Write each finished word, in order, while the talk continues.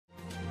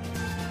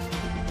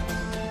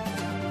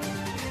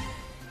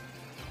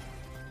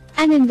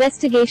An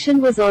investigation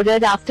was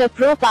ordered after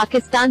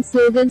pro-Pakistan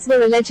slogans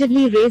were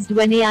allegedly raised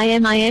when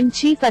AIMIM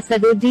chief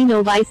Asaduddin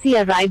Owaisi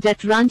arrived at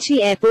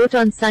Ranchi airport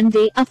on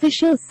Sunday,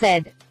 officials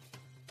said.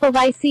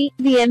 Owaisi,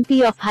 the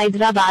MP of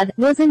Hyderabad,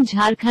 was in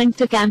Jharkhand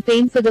to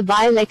campaign for the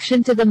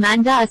by-election to the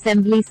Manda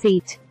assembly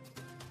seat.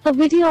 A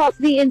video of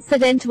the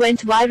incident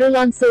went viral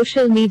on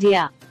social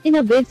media. In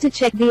a bid to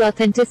check the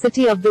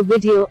authenticity of the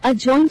video, a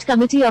joint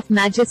committee of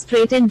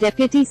magistrate and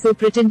deputy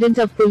superintendent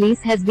of police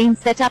has been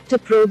set up to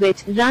probe it,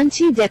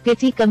 Ranchi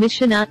Deputy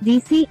Commissioner,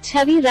 DC,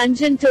 Chavi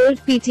Ranjan told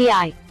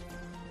PTI.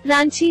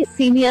 Ranchi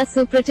Senior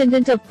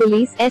Superintendent of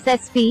Police,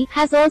 SSP,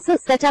 has also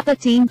set up a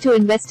team to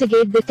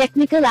investigate the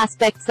technical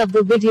aspects of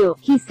the video,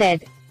 he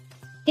said.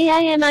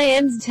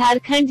 AIMIM's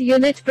Jharkhand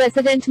Unit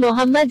President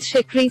Mohammad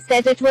Shikri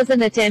said it was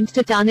an attempt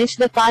to tarnish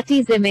the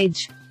party's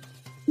image.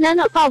 None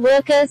of our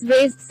workers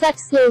raised such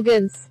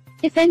slogans.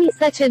 If any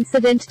such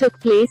incident took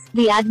place,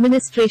 the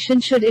administration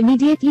should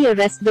immediately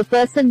arrest the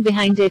person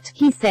behind it,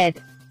 he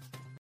said.